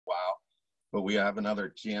but we have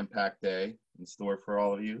another jam-packed day in store for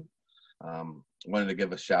all of you. Wanted to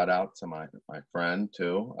give a shout out to my friend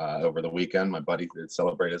too. Over the weekend, my buddy did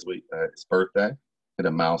celebrate his birthday, hit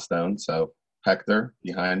a milestone. So Hector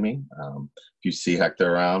behind me. If you see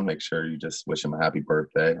Hector around, make sure you just wish him a happy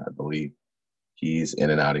birthday. I believe he's in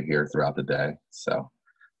and out of here throughout the day. So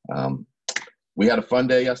we had a fun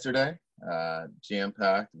day yesterday,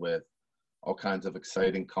 jam-packed with all kinds of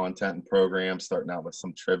exciting content and programs, starting out with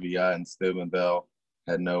some trivia in Steubenville,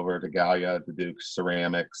 heading over to Gallia to do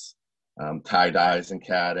ceramics, tie-dyes in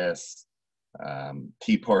Caddis,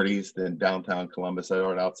 tea parties in downtown Columbus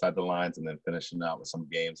or outside the lines, and then finishing out with some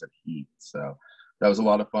games at Heat. So that was a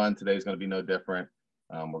lot of fun. Today's going to be no different.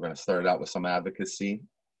 We're going to start out with some advocacy,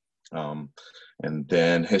 and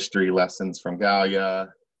then history lessons from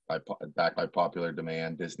Gallia, backed by popular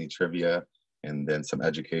demand, Disney trivia, and then some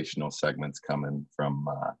educational segments coming from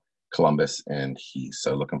Columbus and Heath.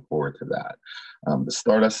 So looking forward to that. To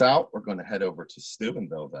start us out, we're going to head over to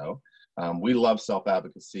Steubenville, though. We love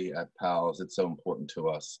self-advocacy at PALS. It's so important to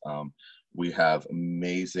us. We have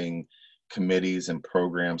amazing committees and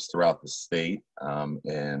programs throughout the state,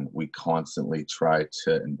 and we constantly try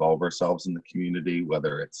to involve ourselves in the community,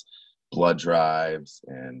 whether it's blood drives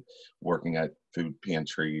and working at food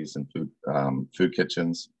pantries and food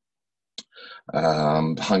kitchens,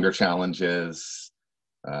 hunger challenges.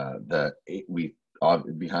 Behind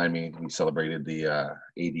me, we celebrated the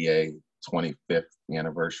ADA 25th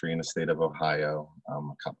anniversary in the state of Ohio a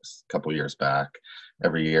couple years back.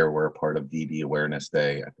 Every year we're a part of DD Awareness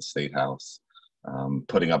Day at the State House,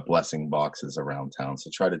 putting up blessing boxes around town.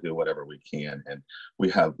 So try to do whatever we can. And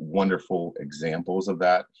we have wonderful examples of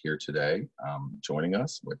that here today joining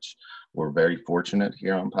us, which we're very fortunate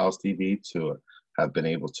here on PALS TV to have been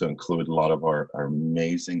able to include a lot of our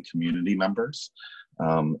amazing community members.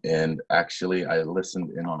 And actually, I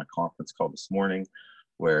listened in on a conference call this morning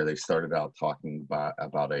where they started out talking about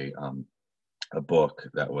a book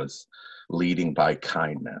that was Leading by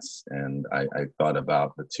Kindness. And I thought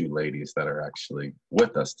about the two ladies that are actually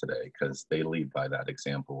with us today, because they lead by that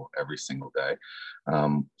example every single day.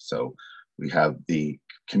 So we have the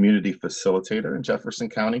community facilitator in Jefferson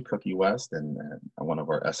County, Cookie West, and one of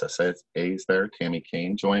our SSAs there, Tammy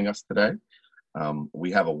Kane, joining us today.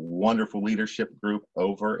 We have a wonderful leadership group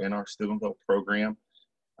over in our Steubenville program,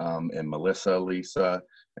 and Melissa, Lisa,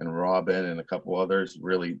 and Robin, and a couple others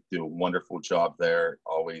really do a wonderful job there,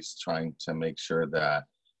 always trying to make sure that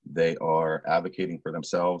they are advocating for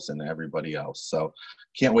themselves and everybody else. So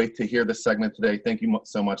can't wait to hear this segment today. Thank you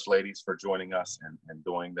so much, ladies, for joining us and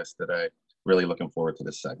doing this today. Really looking forward to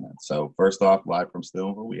this segment. So first off, live from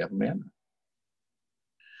Steubenville, we have Amanda.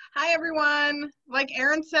 Hi, everyone. Like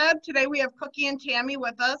Aaron said, today we have Cookie and Tammy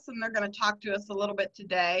with us, and they're going to talk to us a little bit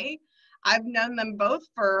today. I've known them both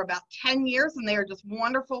for about 10 years, and they are just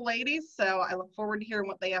wonderful ladies, so I look forward to hearing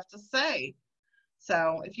what they have to say.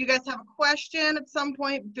 So if you guys have a question at some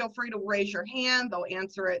point, feel free to raise your hand. They'll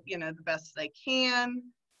answer it, the best they can.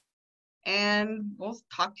 And we'll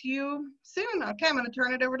talk to you soon. Okay, I'm going to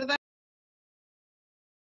turn it over to them.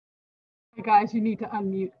 Hey, guys, you need to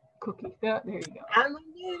unmute Cookie. There you go. I'm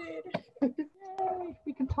unmuted. Yay,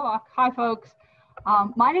 we can talk. Hi, folks.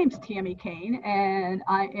 My name's Tammy Kane, and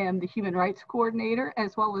I am the Human Rights Coordinator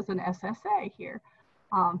as well as an SSA here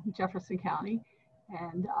in Jefferson County.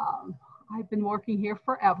 And I've been working here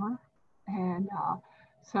forever. And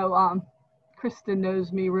so Kristen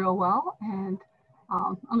knows me real well. And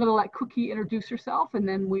I'm going to let Cookie introduce herself, and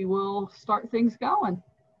then we will start things going.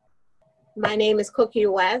 My name is Cookie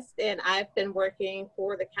West, and I've been working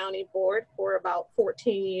for the county board for about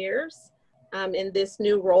 14 years. In this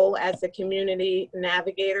new role as a community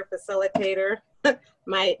navigator, facilitator. The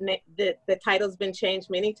title's been changed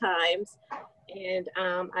many times. And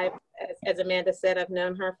as Amanda said, I've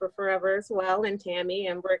known her for forever as well, and Tammy,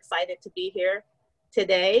 and we're excited to be here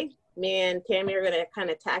today. Me and Tammy are gonna kind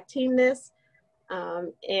of tag team this. I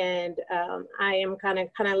am kind of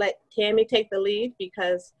let Tammy take the lead,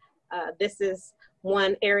 because this is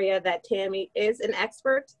one area that Tammy is an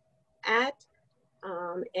expert at.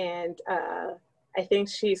 I think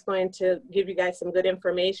she's going to give you guys some good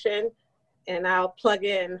information, and I'll plug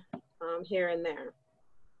in here and there.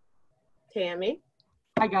 Tammy.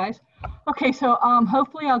 Hi, guys. Okay, so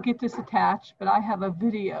hopefully I'll get this attached, but I have a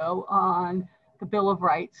video on the Bill of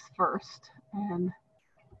Rights first, and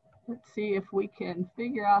let's see if we can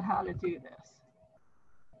figure out how to do this.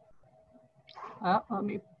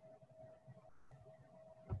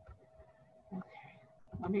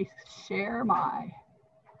 Let me share my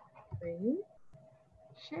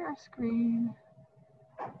share screen.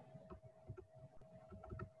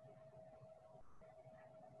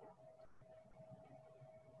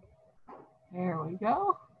 There we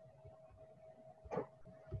go.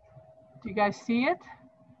 Do you guys see it?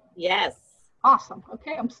 Yes. Awesome.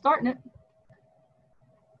 Okay, I'm starting it.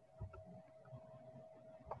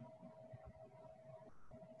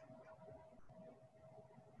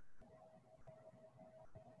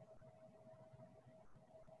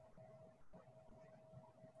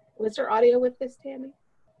 Was there audio with this, Tammy?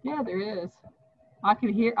 Yeah, there is. I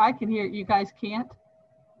can hear it. You guys can't?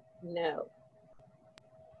 No.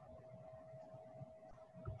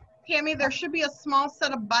 Tammy, there should be a small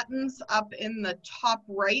set of buttons up in the top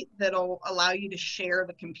right that'll allow you to share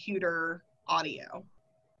the computer audio.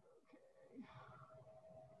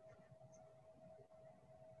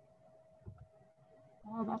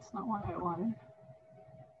 Oh, that's not what I wanted.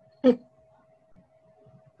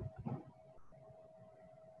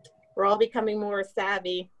 We're all becoming more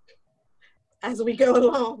savvy as we go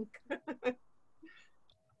along.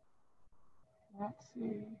 Let's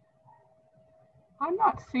see. I'm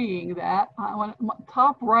not seeing that.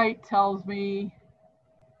 Top right tells me,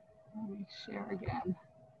 let me share again.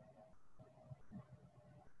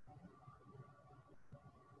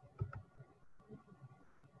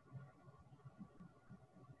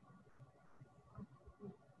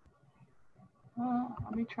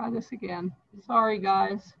 Let me try this again. Sorry,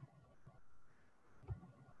 guys.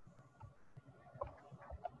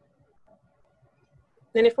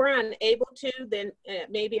 And if we're unable to, then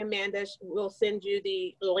maybe Amanda will send you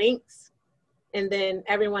the links, and then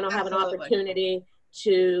everyone will have an opportunity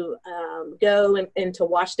to go and to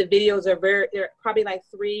watch the videos. They're probably like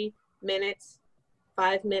 3 minutes,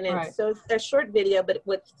 5 minutes. Right. So it's a short video, but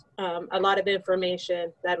with a lot of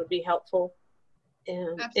information that would be helpful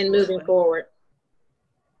in moving forward.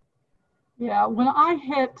 Yeah, when I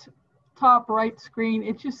hit top right screen,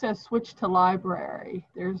 it just says switch to library.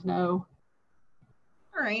 There's no.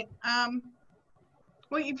 All right.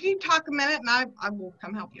 Well, if you talk a minute, and I will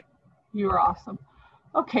come help you. You're awesome.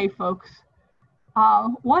 Okay, folks.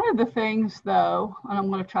 One of the things, though, and I'm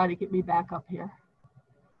going to try to get me back up here.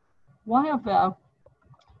 One of the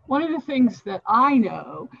things that I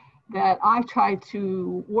know that I try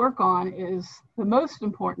to work on is the most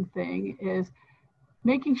important thing is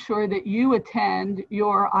making sure that you attend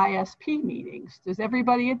your ISP meetings. Does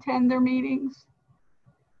everybody attend their meetings?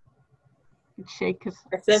 Shake.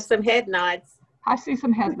 I see some head nods. I see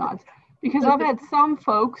some head nods because I've had some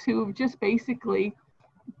folks who have just basically,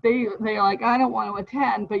 they're like, I don't want to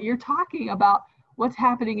attend, but you're talking about what's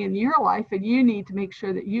happening in your life and you need to make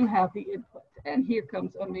sure that you have the input. And here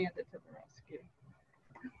comes Amanda to the rescue.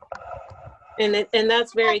 And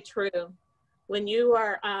that's very true. When you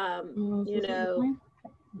are, you know,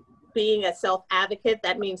 being a self-advocate,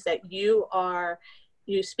 that means that you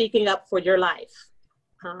speaking up for your life.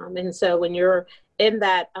 And so when you're in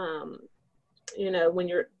that, you know, when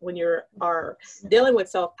you are dealing with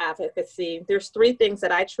self-advocacy, there's 3 things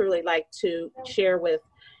that I truly like to share with,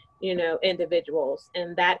 you know, individuals.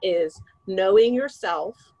 And that is knowing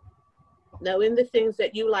yourself, knowing the things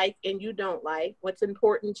that you like and you don't like, what's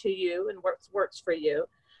important to you and what works for you,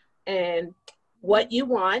 and what you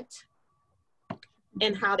want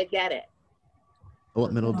and how to get it.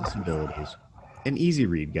 Developmental disabilities, an easy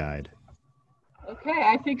read guide. Okay,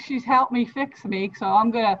 I think she's helped me fix me, so I'm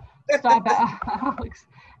going to stop Alex,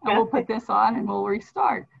 and we'll put this on and we'll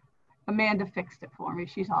restart. Amanda fixed it for me.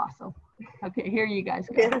 She's awesome. Okay, here you guys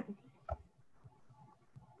go. Yeah.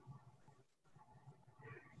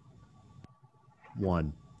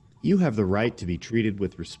 1, you have the right to be treated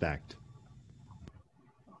with respect.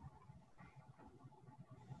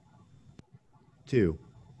 2,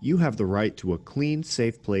 you have the right to a clean,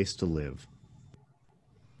 safe place to live.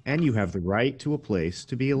 And you have the right to a place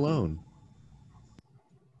to be alone.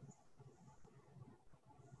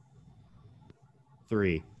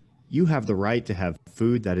 3, you have the right to have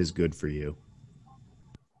food that is good for you.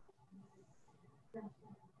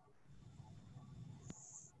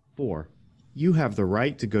 4, you have the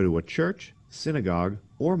right to go to a church, synagogue,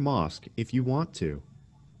 or mosque if you want to.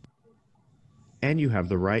 And you have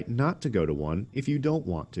the right not to go to one if you don't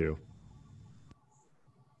want to.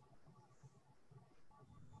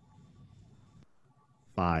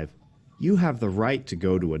 5, you have the right to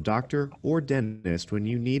go to a doctor or dentist when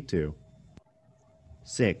you need to.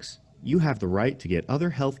 6, you have the right to get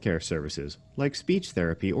other healthcare services like speech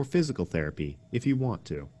therapy or physical therapy if you want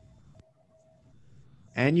to.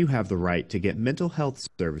 And you have the right to get mental health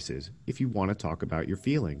services if you want to talk about your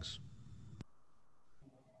feelings.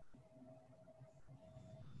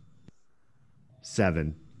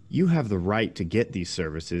 7, you have the right to get these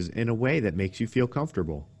services in a way that makes you feel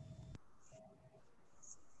comfortable.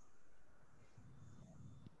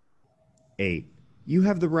 8, You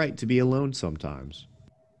have the right to be alone sometimes.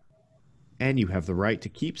 And you have the right to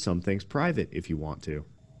keep some things private if you want to.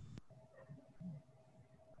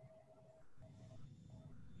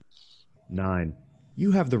 9.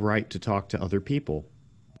 You have the right to talk to other people.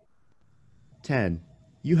 10.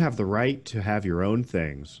 You have the right to have your own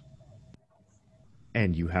things.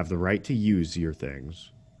 And you have the right to use your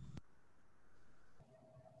things.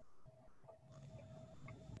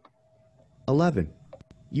 11.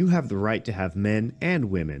 You have the right to have men and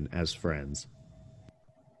women as friends.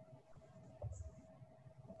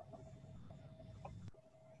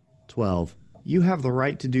 12. You have the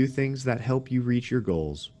right to do things that help you reach your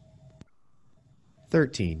goals.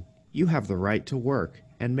 13. You have the right to work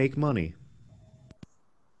and make money.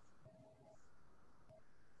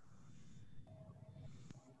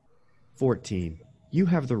 14. You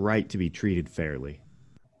have the right to be treated fairly.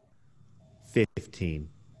 15.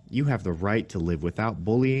 You have the right to live without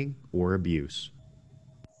bullying or abuse.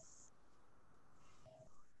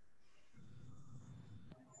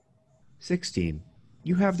 16.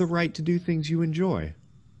 You have the right to do things you enjoy.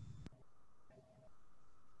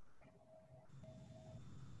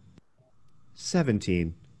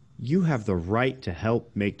 17. You have the right to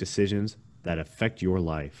help make decisions that affect your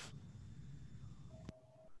life.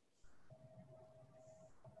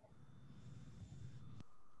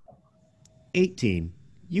 18.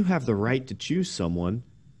 You have the right to choose someone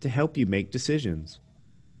to help you make decisions.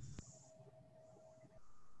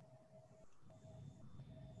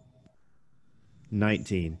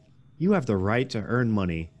 19. You have the right to earn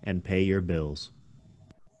money and pay your bills.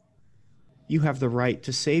 You have the right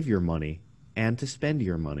to save your money and to spend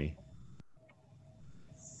your money.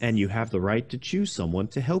 And you have the right to choose someone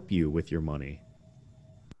to help you with your money.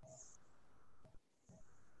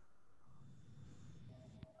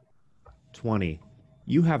 20.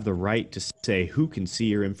 You have the right to say who can see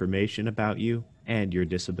your information about you and your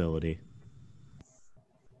disability.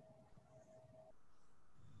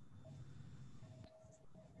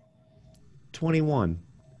 21.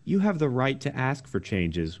 You have the right to ask for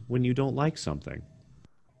changes when you don't like something.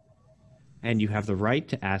 And you have the right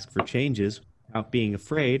to ask for changes without being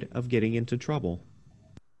afraid of getting into trouble.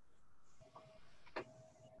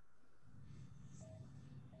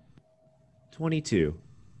 22.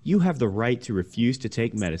 You have the right to refuse to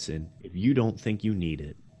take medicine if you don't think you need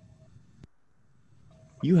it.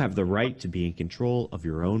 You have the right to be in control of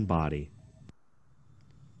your own body.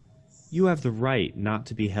 You have the right not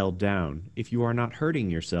to be held down if you are not hurting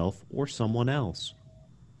yourself or someone else.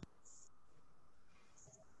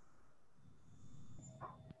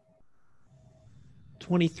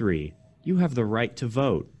 23. You have the right to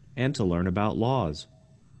vote and to learn about laws.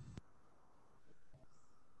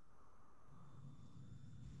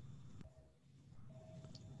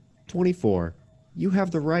 24. You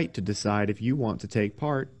have the right to decide if you want to take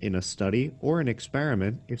part in a study or an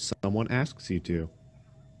experiment if someone asks you to.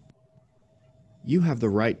 You have the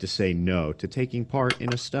right to say no to taking part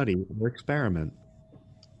in a study or experiment.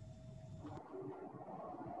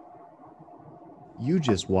 You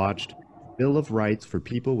just watched Bill of Rights for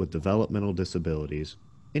People with Developmental Disabilities,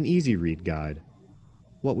 an easy read guide.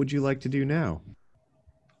 What would you like to do now?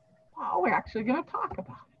 Oh, we're actually going to talk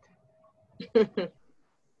about it.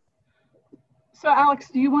 So Alex,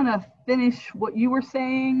 do you want to finish what you were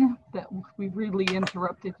saying that we really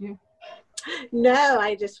interrupted you? No,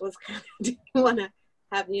 I just was kind of didn't want to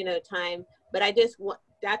have, time, but I just want,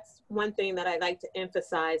 that's one thing that I like to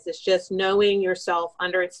emphasize is just knowing yourself,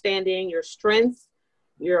 understanding your strengths,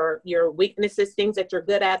 your weaknesses, things that you're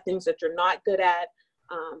good at, things that you're not good at,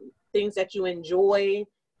 things that you enjoy,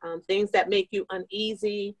 things that make you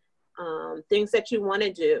uneasy, things that you want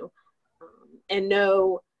to do, and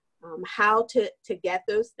know how to get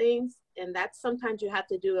those things. And that's sometimes you have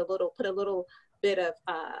to do put a little bit of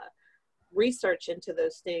research into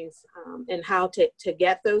those things and how to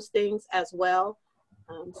get those things as well.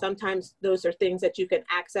 Sometimes those are things that you can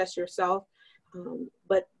access yourself.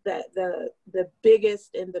 But the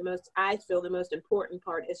biggest and I feel the most important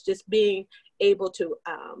part is just being able to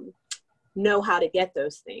know how to get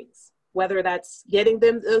those things, whether that's getting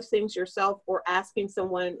those things yourself or asking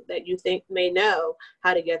someone that you think may know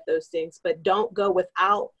how to get those things. But don't go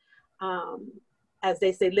without, as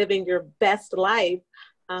they say, living your best life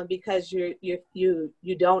because you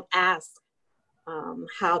don't ask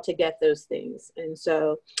how to get those things. And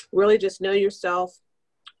so really just know yourself,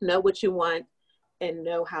 know what you want, and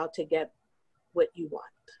know how to get what you want.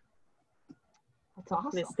 That's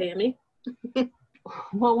awesome. Miss Tammy?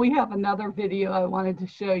 Well, we have another video I wanted to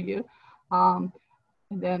show you. And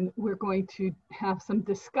then we're going to have some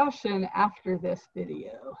discussion after this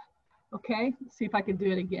video. Okay, let's see if I can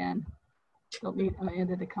do it again. Don't need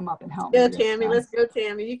Amanda to come up and help Go, me. Tammy. Let's go,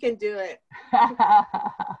 Tammy. You can do it.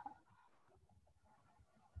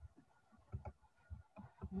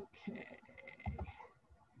 Okay.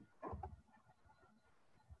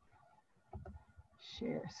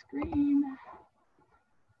 Share screen.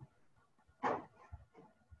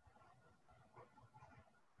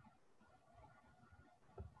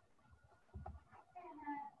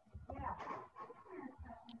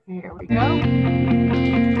 Here we go.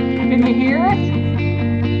 Can you hear it?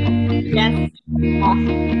 Yes. Awesome.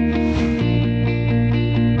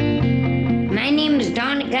 My name is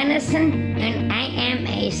Donna Gunnison, and I am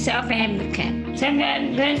a self-advocate.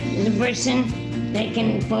 Self-advocate is a person that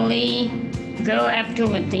can fully go after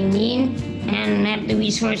what they need and have the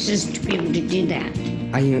resources to be able to do that.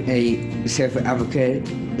 I am a self-advocate,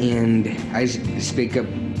 and I speak up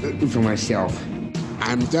for myself.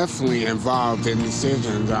 I'm definitely involved in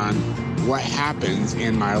decisions on what happens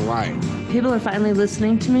in my life. People are finally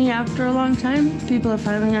listening to me after a long time. People are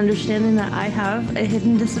finally understanding that I have a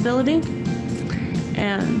hidden disability.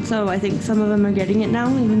 And so I think some of them are getting it now,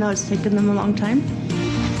 even though it's taken them a long time.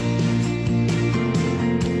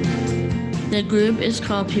 The group is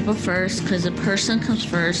called People First because the person comes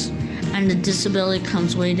first and the disability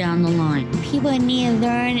comes way down the line. People need to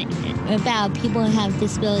learn about people who have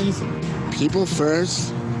disabilities. People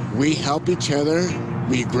first, we help each other,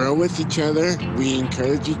 we grow with each other, we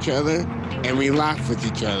encourage each other, and we laugh with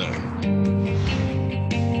each other.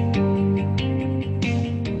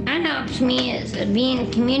 What helps me is being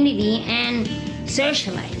in community and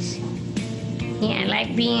socialize. Yeah, I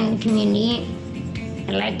like being in the community.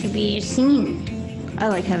 I like to be seen. I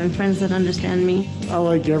like having friends that understand me. I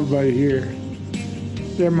like everybody here.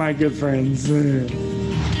 They're my good friends.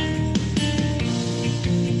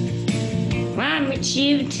 Well, I've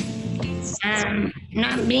achieved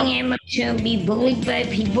not being able to be bullied by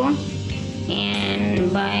people,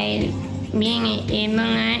 and by being able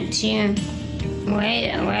not to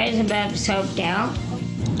rise above self-doubt.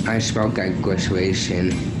 I spoke at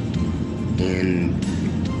graduation, and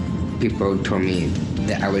people told me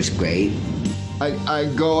that I was great. I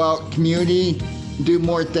go out community, do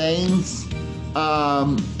more things,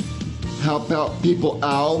 help out people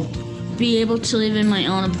out. Be able to live in my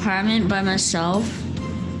own apartment by myself.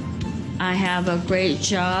 I have a great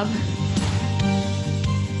job.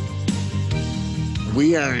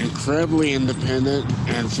 We are incredibly independent,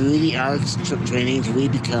 and through the arts trainings, we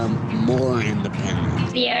become more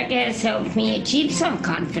independent. The ARC has helped me achieve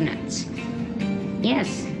self-confidence.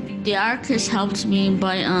 Yes. The ARC has helped me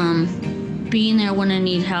by being there when I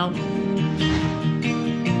need help.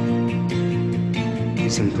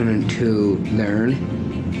 It's important to learn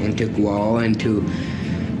and to grow and to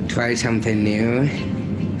try something new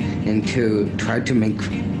and to try to make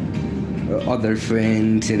other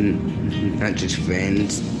friends, and not just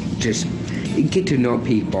friends, just get to know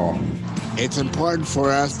people. It's important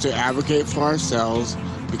for us to advocate for ourselves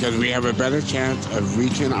because we have a better chance of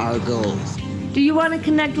reaching our goals. Do you want to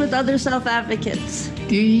connect with other self-advocates?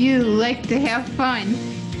 Do you like to have fun?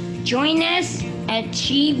 Join us,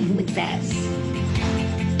 achieve with us.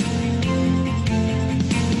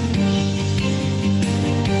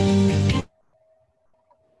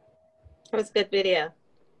 That was a good video.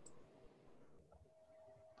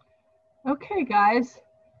 Okay, guys.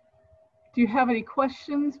 Do you have any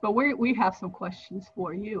questions? But we have some questions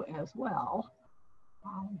for you as well.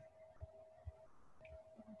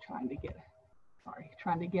 Trying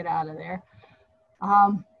to get out of there.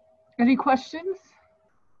 Any questions?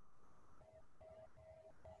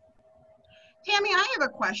 Tammy, I have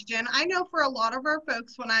a question. I know for a lot of our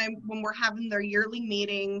folks, when we're having their yearly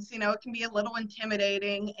meetings, you know, it can be a little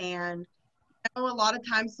intimidating, and I know a lot of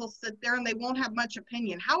times they'll sit there and they won't have much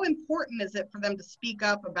opinion. How important is it for them to speak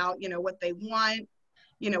up about, you know, what they want,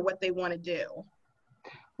 you know, what they want to do?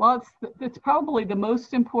 Well, it's probably the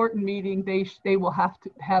most important meeting they will have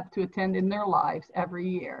to attend in their lives every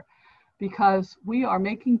year, because we are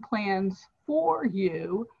making plans for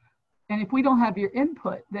you. And if we don't have your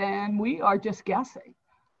input, then we are just guessing.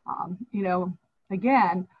 You know,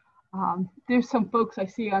 again, there's some folks I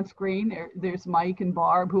see on screen. There's Mike and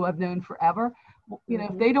Barb, who I've known forever. You know,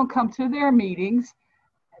 if they don't come to their meetings,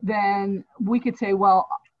 then we could say, well,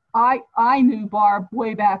 I knew Barb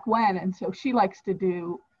way back when, and so she likes to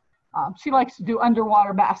do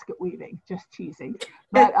underwater basket weaving. Just teasing,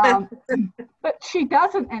 but she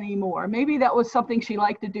doesn't anymore. Maybe that was something she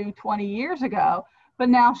liked to do 20 years ago. But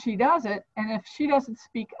now she doesn't, and if she doesn't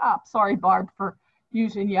speak up, sorry, Barb, for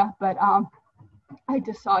using you, but I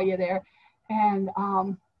just saw you there. And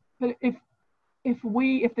but if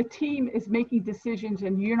the team is making decisions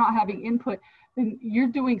and you're not having input, then you're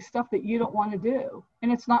doing stuff that you don't want to do.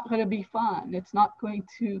 And it's not going to be fun. It's not going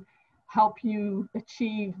to help you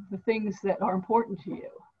achieve the things that are important to you.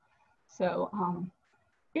 So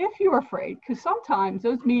if you're afraid, because sometimes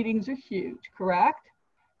those meetings are huge, correct?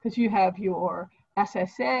 Because you have your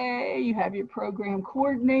SSA, you have your program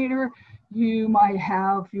coordinator, you might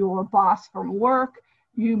have your boss from work,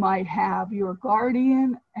 you might have your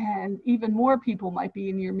guardian, and even more people might be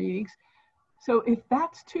in your meetings. So if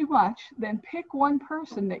that's too much, then pick one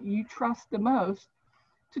person that you trust the most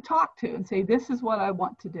to talk to and say, this is what I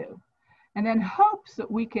want to do. And then hopes that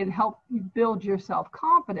we can help you build your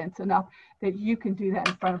self-confidence enough that you can do that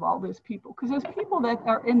in front of all those people. Because those people that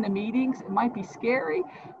are in the meetings, it might be scary,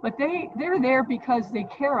 but they're there because they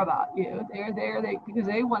care about you. They're there because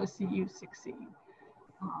they want to see you succeed.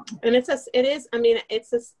 And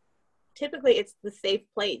typically it's the safe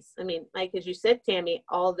place. I mean, like as you said, Tammy,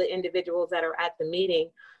 all the individuals that are at the meeting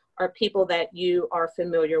are people that you are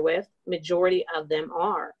familiar with. Majority of them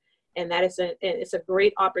are. And that is it's a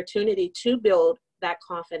great opportunity to build that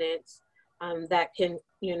confidence that can,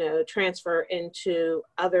 transfer into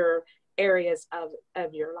other areas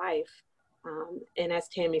of your life. And as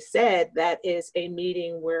Tammy said, that is a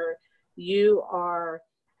meeting where you are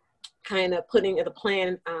kind of putting the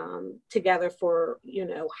plan together for,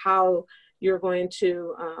 how you're going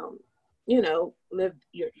to, live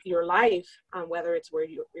your life, whether it's where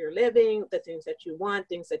you're living, the things that you want,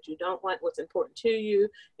 things that you don't want, what's important to you,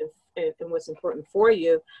 and what's important for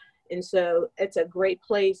you. And so it's a great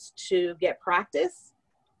place to get practice.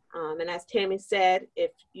 And as Tammy said,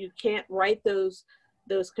 if you can't write those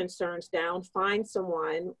concerns down, find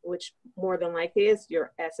someone, which more than likely is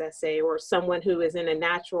your SSA or someone who is in a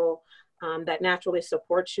natural, that naturally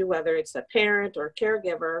supports you, whether it's a parent or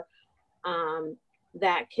caregiver,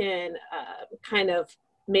 that can kind of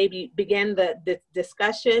maybe begin the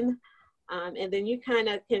discussion. And then you kind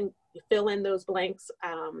of can fill in those blanks,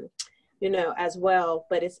 as well.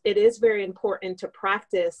 But it is very important to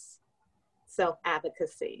practice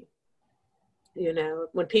self-advocacy.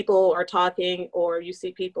 When people are talking or you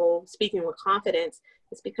see people speaking with confidence,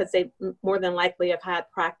 it's because they more than likely have had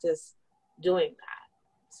practice doing that.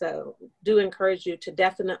 So do encourage you to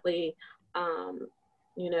definitely,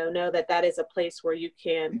 know that is a place where you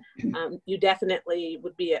can, you definitely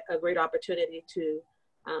would be a great opportunity to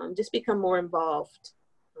just become more involved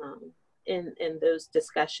in those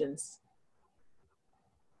discussions.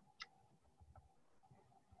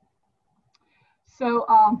 So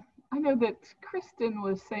I know that Kristen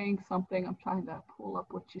was saying something. I'm trying to pull up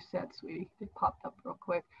what you said, sweetie. It popped up real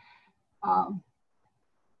quick.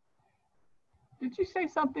 Did you say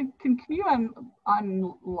something? Can you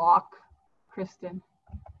unlock Kristen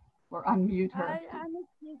or unmute her? I miss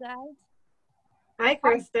you guys. Hi,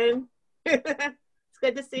 Kristen. It's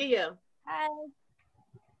good to see you. Hi.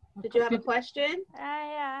 Did you have a question?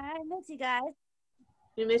 I miss you guys.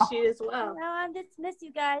 We miss you as well. No, I just miss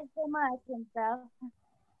you guys so much and stuff.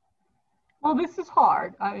 Well, this is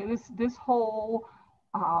hard. I mean, this whole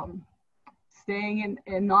staying in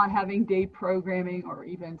and not having day programming, or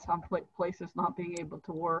even some places not being able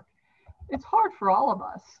to work, it's hard for all of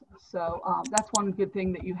us. So that's one good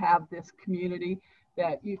thing, that you have this community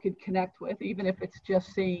that you could connect with, even if it's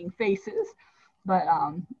just seeing faces. But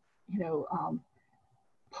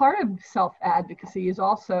part of self-advocacy is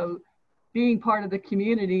also being part of the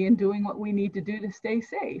community and doing what we need to do to stay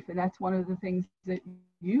safe. And that's one of the things that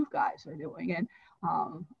you guys are doing. And,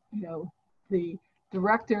 the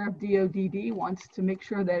director of DODD wants to make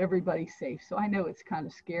sure that everybody's safe. So I know it's kind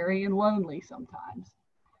of scary and lonely sometimes.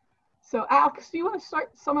 So Alex, do you want to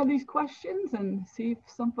start some of these questions and see if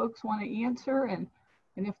some folks want to answer? And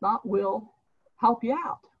if not, we'll help you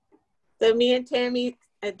out. So me and Tammy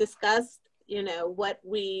discussed, what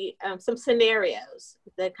we, some scenarios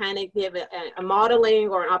that kind of give a modeling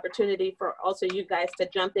or an opportunity for also you guys to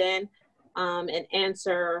jump in and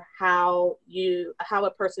answer how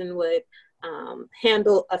a person would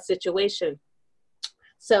handle a situation.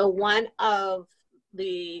 So one of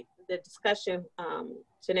the discussion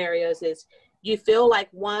scenarios is, you feel like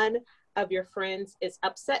one of your friends is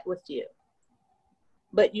upset with you,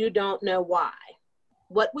 but you don't know why.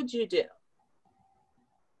 What would you do?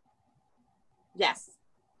 Yes,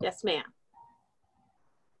 ma'am.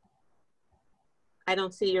 I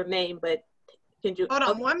don't see your name, but can you? Hold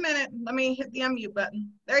on 1 minute. Let me hit the unmute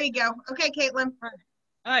button. There you go. Okay, Caitlin.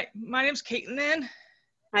 Hi, my name's Caitlin.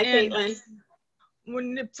 Hi, Caitlin.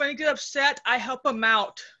 When I get upset, I help them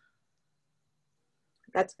out.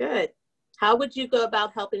 That's good. How would you go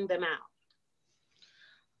about helping them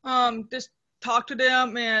out? Just talk to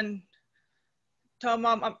them and tell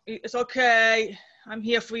them it's okay. I'm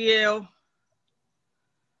here for you.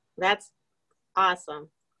 That's awesome.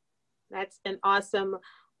 That's an awesome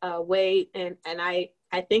way. And I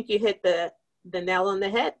think you hit the nail on the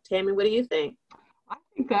head. Tammy, what do you think? I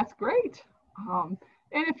think that's great. And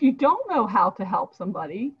if you don't know how to help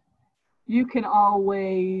somebody, you can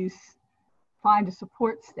always find a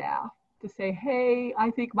support staff to say, hey,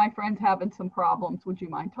 I think my friend's having some problems. Would you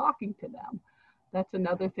mind talking to them? That's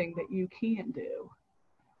another thing that you can do.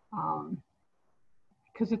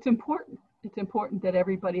 Because it's important. It's important that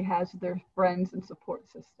everybody has their friends and support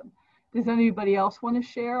system. Does anybody else want to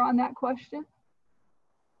share on that question?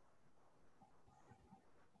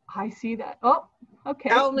 I see that. Oh, okay.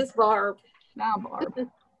 Oh, Miss Barb. Now, Barb.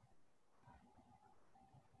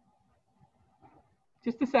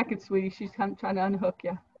 Just a second, sweetie. She's trying to unhook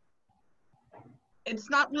you.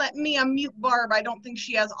 It's not letting me unmute Barb. I don't think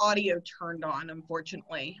she has audio turned on,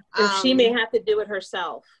 unfortunately. She may have to do it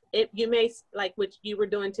herself. You may, like what you were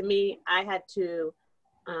doing to me, I had to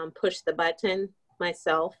push the button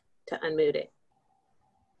myself to unmute it.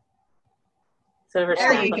 So her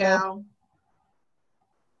there you go.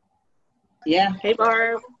 Yeah. Hey,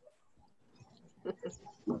 Barb.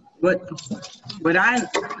 What I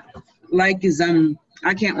like is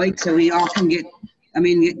I can't wait till we all can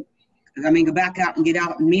go back out and get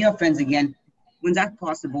out and meet our friends again. When's that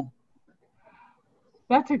possible?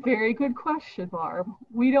 That's a very good question, Barb.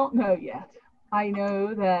 We don't know yet. I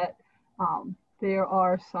know that there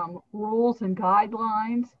are some rules and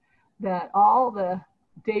guidelines that all the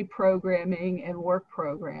day programming and work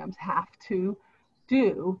programs have to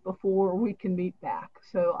do before we can meet back.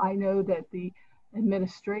 So I know that the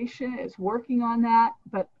administration is working on that,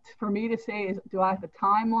 but for me to say, do I have a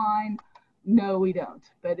timeline? No, we don't,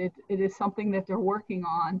 but it is something that they're working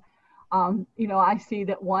on. I see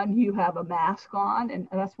that you have a mask on, and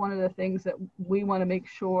that's one of the things that we want to make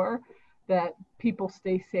sure that people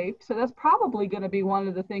stay safe. So that's probably going to be one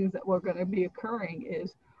of the things that we're going to be occurring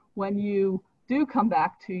is when you do come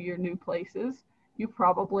back to your new places, you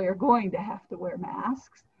probably are going to have to wear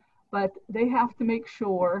masks, but they have to make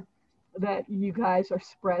sure that you guys are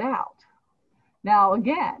spread out. Now,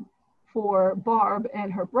 again, for Barb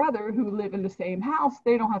and her brother who live in the same house,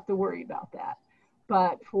 they don't have to worry about that.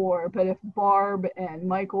 But if Barb and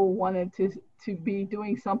Michael wanted to be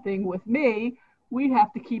doing something with me, we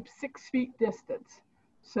have to keep 6 feet distance.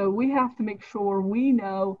 So we have to make sure we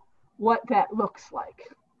know what that looks like,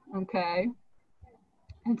 okay?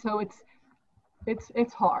 And so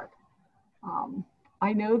it's hard.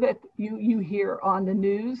 I know that you hear on the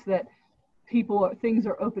news that things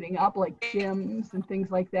are opening up like gyms and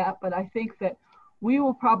things like that, but I think that we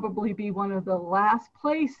will probably be one of the last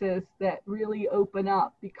places that really open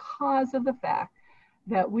up because of the fact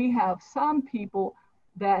that we have some people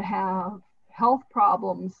that have health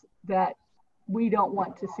problems that we don't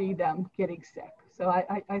want to see them getting sick. So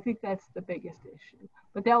I think that's the biggest issue.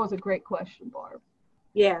 But that was a great question, Barb.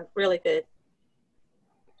 Yeah, really good.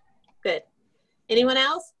 Good. Anyone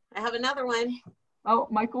else? I have another one. Oh,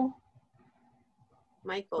 Michael.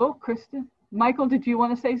 Michael. Oh, Kristen. Michael, did you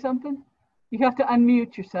want to say something? You have to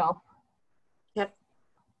unmute yourself. Yep.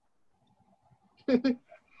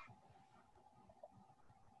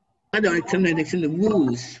 I don't sometimes it's in the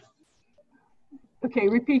rules. Okay,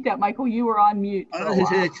 repeat that, Michael. You were on mute.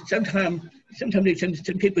 Sometimes they send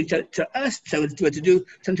some people to us tell us what to do.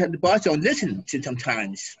 Sometimes the boss don't listen to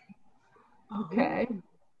sometimes. Okay.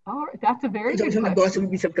 All right. That's a very good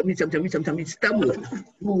question. Sometimes we stubborn.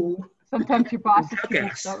 Sometimes your boss is pretty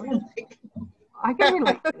stubborn. I can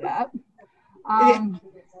relate to that.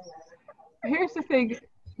 Here's the thing,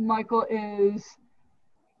 Michael, is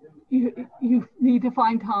you need to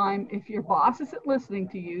find time. If your boss isn't listening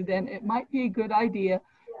to you, then it might be a good idea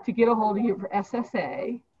to get a hold of your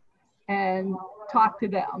SSA and talk to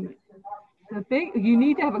them. The thing, you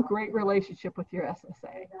need to have a great relationship with your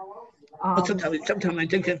SSA. Sometimes I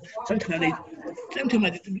think that sometimes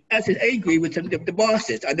SSA agree with the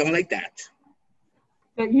bosses. I don't like that.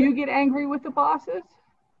 That you get angry with the bosses?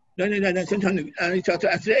 No. Sometimes I talk to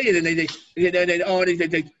SSA and they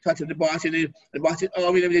talk to the boss and the boss says,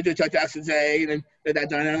 we never did talk to SSA and then I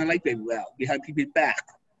don't like very well. We have people back.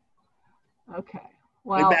 Okay.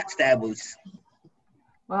 Well, they're backstabbers.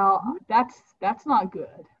 Well, that's not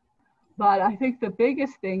good. But I think the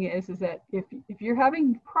biggest thing is that if you're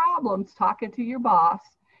having problems talking to your boss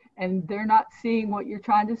and they're not seeing what you're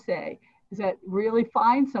trying to say, is that really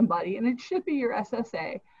find somebody, and it should be your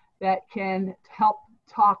SSA, that can help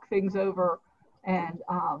talk things over and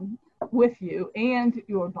with you and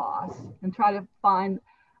your boss and try to find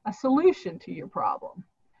a solution to your problem.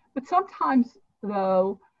 But sometimes,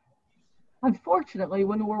 though, unfortunately,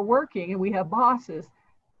 when we're working and we have bosses,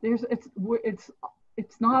 it's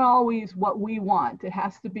it's not always what we want. It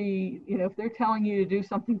has to be, you know, if they're telling you to do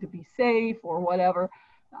something to be safe or whatever.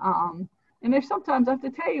 And there's sometimes, I have to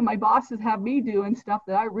tell you, my bosses have me doing stuff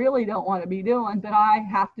that I really don't want to be doing, but I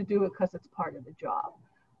have to do it because it's part of the job.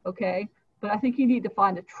 Okay. But I think you need to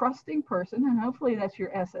find a trusting person, and hopefully that's your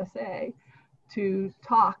SSA, to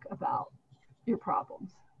talk about your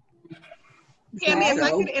problems. Tammy, if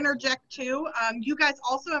I could interject too, you guys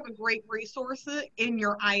also have a great resource in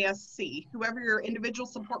your ISC. Whoever your individual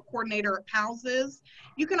support coordinator at PALS is,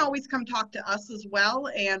 you can always come talk to us as well,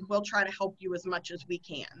 and we'll try to help you as much as we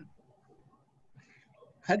can.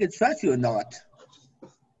 I can trust you or not.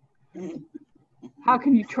 How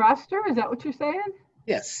can you trust her? Is that what you're saying?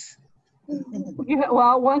 Yes.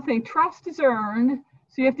 Well, one thing, trust is earned.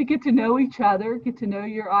 So you have to get to know each other, get to know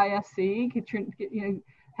your ISC,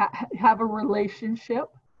 have a relationship.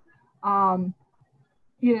 You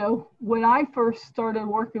know, when I first started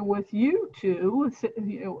working with you two,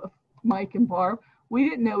 you know, Mike and Barb, we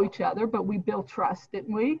didn't know each other, but we built trust,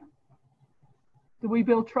 didn't we? Did we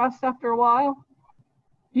build trust after a while?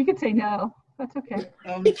 You could say no. That's okay.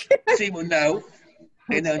 She will know.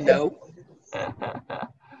 They don't know.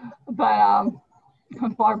 But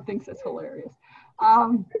Barb thinks it's hilarious.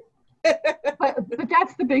 But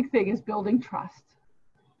that's the big thing, is building trust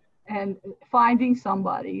and finding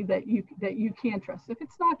somebody that you can trust. If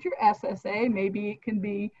it's not your SSA, maybe it can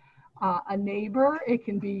be a neighbor, it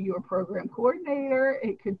can be your program coordinator,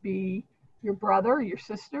 it could be your brother, your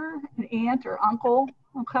sister, an aunt or uncle,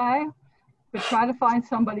 okay? But try to find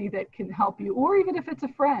somebody that can help you, or even if it's a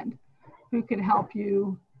friend who can help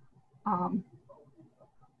you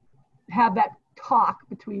have that talk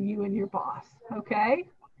between you and your boss, okay?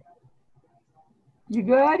 You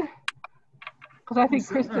good? Because I think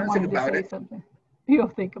Kristen wanted to say something. You'll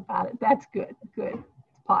think about it. That's good. Good.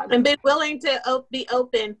 It's positive. And be willing to be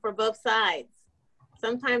open for both sides.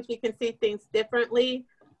 Sometimes we can see things differently,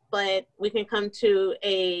 but we can come to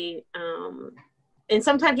a, and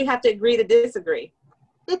sometimes you have to agree to disagree.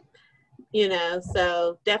 You know,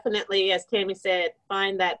 so definitely, as Tammy said,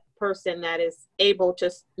 find that person that is able to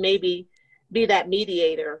maybe be that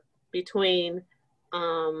mediator between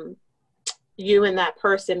you and that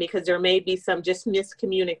person, because there may be some just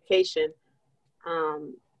miscommunication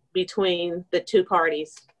between the two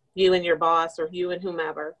parties, you and your boss or you and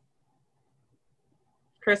whomever.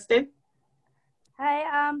 Kristen?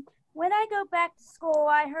 Hi, when I go back to school,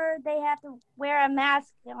 I heard they have to wear a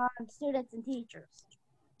mask on students and teachers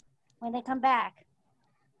when they come back.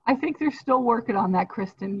 I think they're still working on that,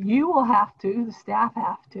 Kristen. You will have to, the staff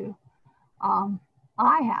have to.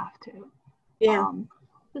 I have to. Yeah.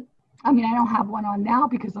 I mean, I don't have one on now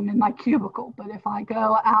because I'm in my cubicle, but if I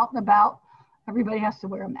go out and about, everybody has to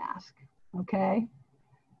wear a mask, okay?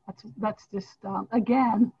 That's just,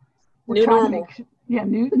 again, we're trying to make,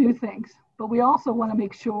 new things. But we also want to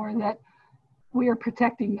make sure that we are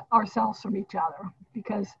protecting ourselves from each other,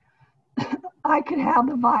 because I could have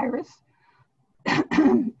the virus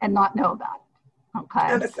and not know that. Okay.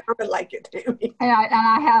 Kind of sounded like it to me. And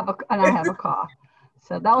I have a cough.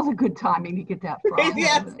 So that was a good timing to get that from.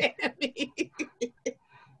 Yes, Tammy.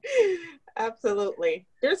 Absolutely.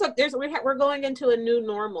 We're going into a new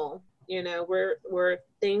normal. You know, we're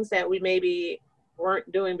things that we maybe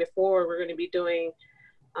weren't doing before, we're going to be doing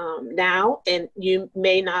now, and you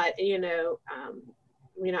may not,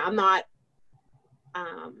 I'm not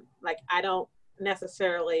like, I don't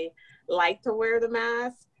necessarily like to wear the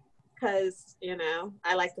mask because,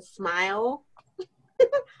 I like to smile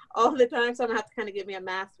all the time. So I'm gonna have to kind of give me a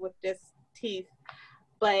mask with just teeth.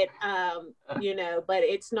 But, but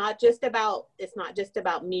it's not just about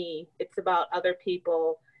me. It's about other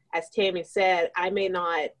people. As Tammy said, I may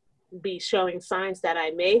not be showing signs that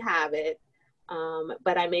I may have it,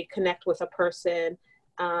 but I may connect with a person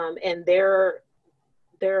and the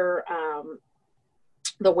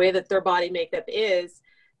way that their body makeup is,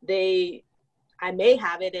 I may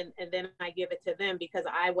have it and then I give it to them because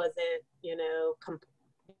I wasn't,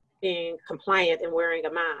 being compliant and wearing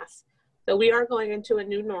a mask. So we are going into a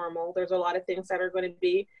new normal. There's a lot of things that are going to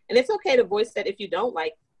be, and it's okay to voice that if you don't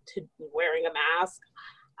like to wearing a mask,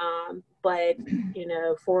 but,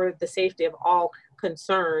 for the safety of all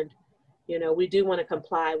concerned, we do want to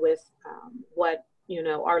comply with what,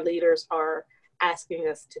 our leaders are asking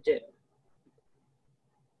us to do.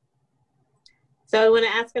 So I want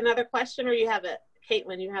to ask another question, or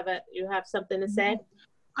Caitlin, you have something to say?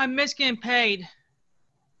 I miss getting paid.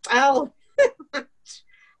 Oh,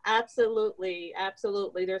 absolutely.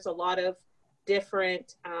 Absolutely. There's a lot of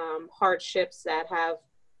different hardships that have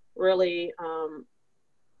really,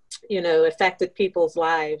 affected people's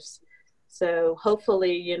lives. So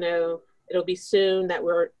hopefully, it'll be soon that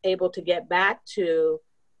we're able to get back to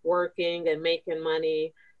working and making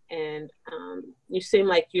money. And you seem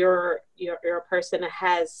like you're a person that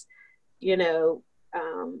has,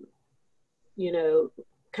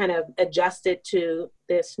 kind of adjusted to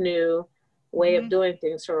this new way of doing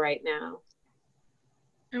things for right now.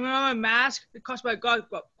 And when I'm a mask, it costs my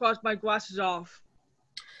glasses off.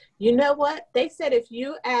 You know what? They said if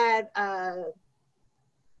you add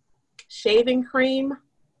shaving cream,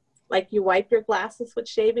 like you wipe your glasses with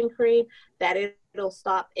shaving cream, that it'll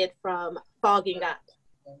stop it from fogging up.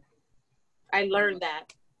 I learned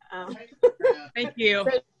that. Thank you.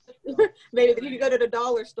 Maybe you can go to the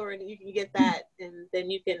dollar store and you can get that, and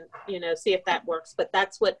then you can, see if that works. But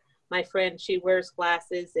that's what my friend, she wears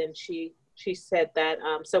glasses, and she said that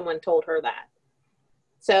someone told her that.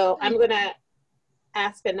 So I'm going to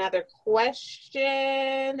ask another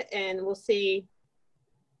question, and we'll see.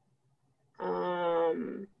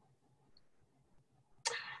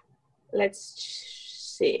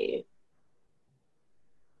 Let's see.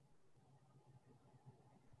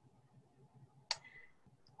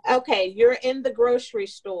 Okay, you're in the grocery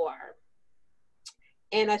store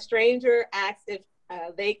and a stranger asks if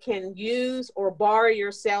they can use or borrow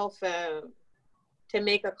your cell phone to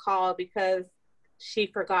make a call because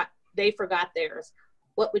they forgot theirs.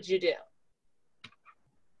 What would you do?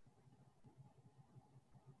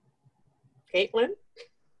 Caitlin?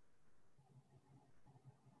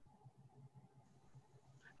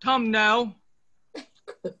 Tom, no.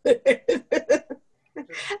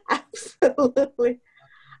 Absolutely.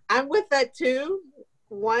 I'm with that too.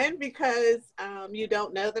 One, because you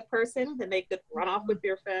don't know the person and they could run off with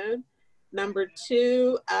your phone. Number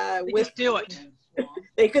two, they could steal it.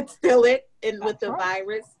 They could steal it, and with the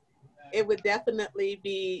virus, it would definitely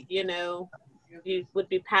be, you would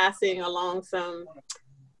be passing along some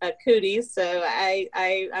cooties. So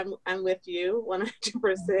I'm with you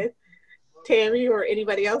 100%. Tammy or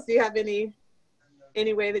anybody else, do you have any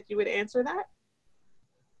way that you would answer that?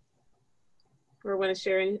 Or want to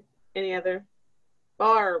share any other?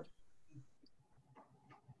 Barb.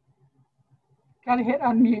 Gotta hit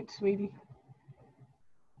unmute, sweetie.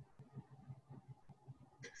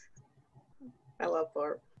 I love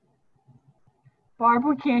Barb. Barb,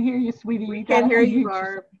 we can't hear you, sweetie. We can't hear you,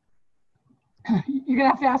 Barb. You're gonna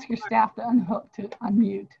have to ask your staff to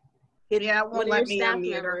unmute. Yeah, it won't let me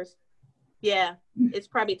unmute her. Yeah, it's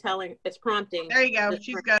probably it's prompting. There you go.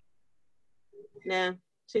 She's good. No,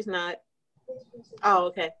 she's not. Oh,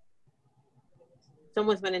 okay.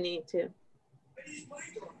 Someone's gonna need to.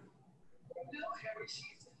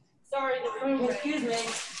 Sorry, excuse me.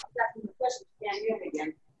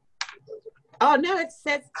 Oh no, it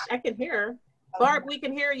says I can hear her. Barb, we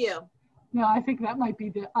can hear you. No, I think that might be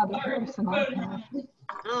the other person I have.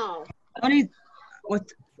 Oh. What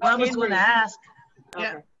I was going to ask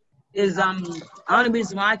is the only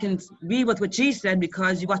reason why I can be with what she said,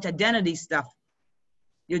 because you got identity stuff.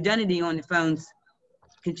 Your identity on the phones.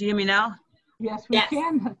 Can you hear me now? Yes, we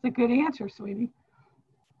can. That's a good answer, sweetie.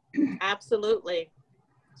 Absolutely.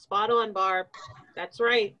 Spot on, Barb. That's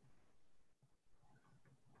right.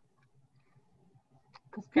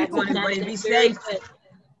 I want everybody to be safe.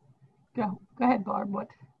 Go ahead, Barb. What?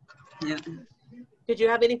 Yeah. Did you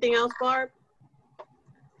have anything else, Barb?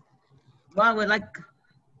 Well, like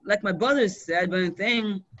my brother said, one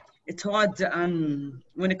thing, it's hard to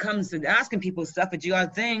when it comes to asking people stuff. But you got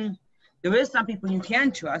a thing. There is some people you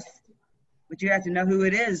can trust, but you have to know who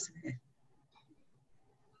it is.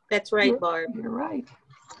 That's right, Barb. You're right.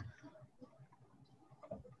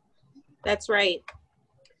 That's right.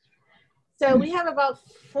 So we have about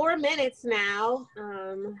 4 minutes now.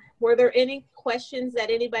 Were there any questions that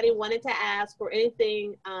anybody wanted to ask, or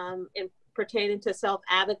anything pertaining to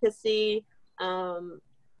self-advocacy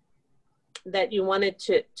that you wanted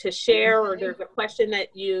to share, or there's a question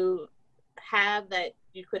that you have that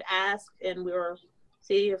you could ask and we'll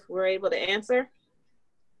see if we're able to answer?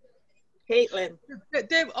 Caitlin.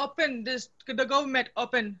 They've opened the government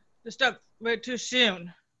opened the stuff way too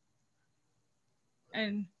soon.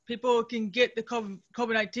 And people can get the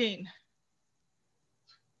COVID-19.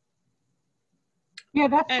 Yeah,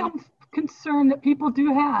 that's some concern that people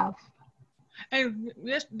do have. And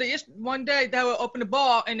yes, one day they will open the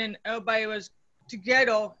bar, and then everybody was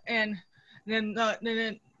together, and then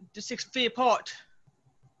the 6 feet apart.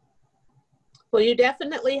 Well, you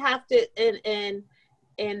definitely have to, and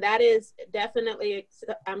that is definitely,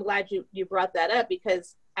 I'm glad you brought that up,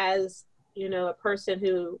 because as a person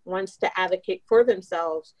who wants to advocate for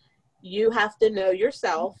themselves, you have to know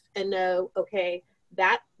yourself and know, okay,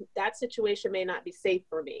 that situation may not be safe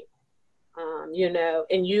for me,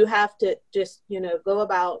 and you have to just, go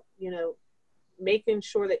about, making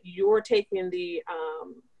sure that you're taking the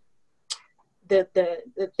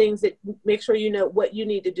things that make sure you know what you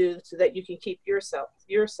need to do so that you can keep yourself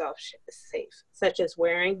safe, such as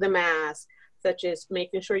wearing the mask, such as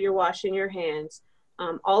making sure you're washing your hands.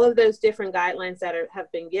 All of those different guidelines that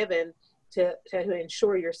have been given to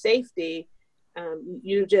ensure your safety.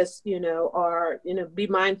 You just, be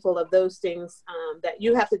mindful of those things that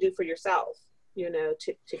you have to do for yourself,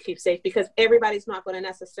 to keep safe, because everybody's not going to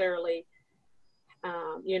necessarily,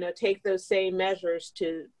 take those same measures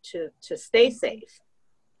to stay safe.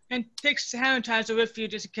 And take sanitizer with you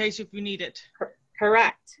just in case if you need it.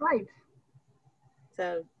 Correct. Right.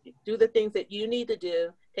 So do the things that you need to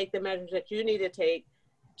do, take the measures that you need to take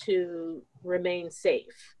to remain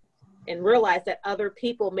safe, and realize that other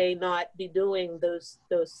people may not be doing those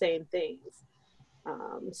same things.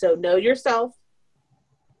 So know yourself,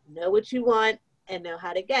 know what you want, and know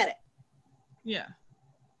how to get it. Yeah.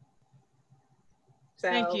 So,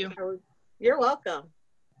 thank you. You're welcome.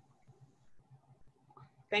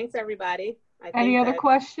 Thanks, everybody. Any other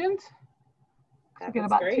questions? We got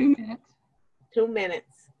about 2 minutes. 2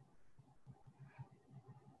 minutes.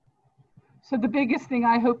 So the biggest thing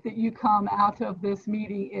I hope that you come out of this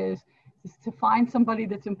meeting is to find somebody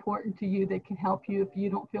that's important to you that can help you if you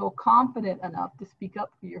don't feel confident enough to speak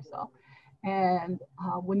up for yourself. And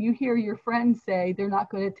when you hear your friends say they're not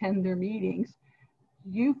going to attend their meetings,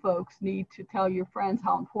 you folks need to tell your friends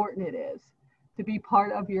how important it is to be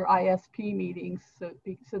part of your ISP meetings so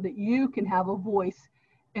that you can have a voice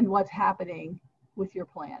in what's happening with your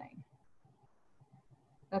planning.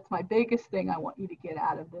 That's my biggest thing I want you to get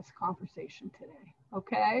out of this conversation today.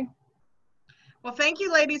 Okay? Well, thank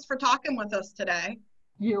you, ladies, for talking with us today.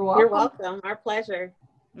 You're welcome. You're welcome. Our pleasure.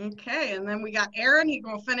 Okay, and then we got Aaron. He's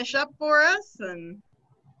going to finish up for us. And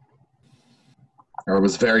it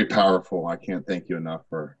was very powerful. I can't thank you enough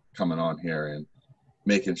for coming on here and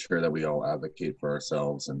making sure that we all advocate for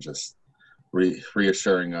ourselves and just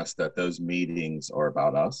reassuring us that those meetings are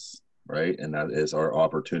about us, right? And that is our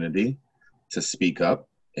opportunity to speak up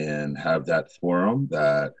and have that forum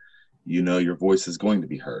that your voice is going to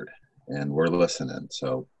be heard, and we're listening.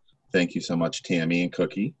 So thank you so much, Tammy and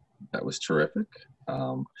Cookie. That was terrific.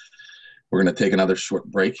 We're going to take another short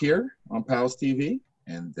break here on PALS TV,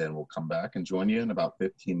 and then we'll come back and join you in about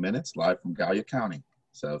 15 minutes live from Gallia County.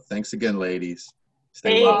 So thanks again, ladies.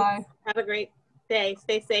 Stay well. Have a great day.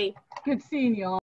 Stay safe. Good seeing you all.